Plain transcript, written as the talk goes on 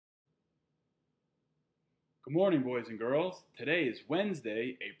Good morning, boys and girls. Today is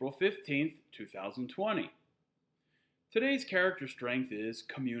Wednesday, April 15th, 2020. Today's character strength is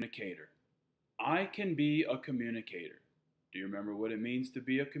communicator. I can be a communicator. Do you remember what it means to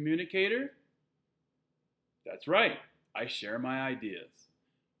be a communicator? That's right, I share my ideas.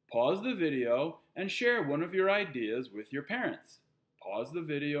 Pause the video and share one of your ideas with your parents. Pause the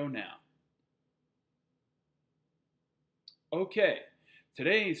video now. Okay.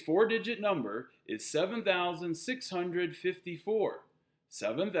 Today's four-digit number is 7,654.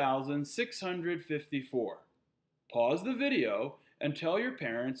 7,654. Pause the video and tell your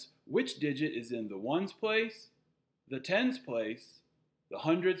parents which digit is in the ones place, the tens place, the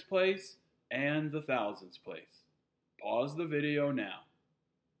hundreds place, and the thousands place. Pause the video now.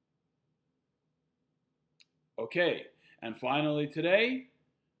 Okay, and finally today,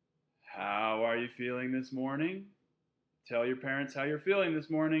 how are you feeling this morning? Tell your parents how you're feeling this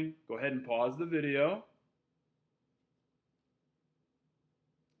morning. Go ahead and pause the video.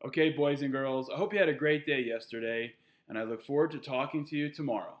 Okay, boys and girls, I hope you had a great day yesterday, and I look forward to talking to you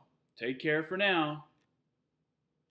tomorrow. Take care for now.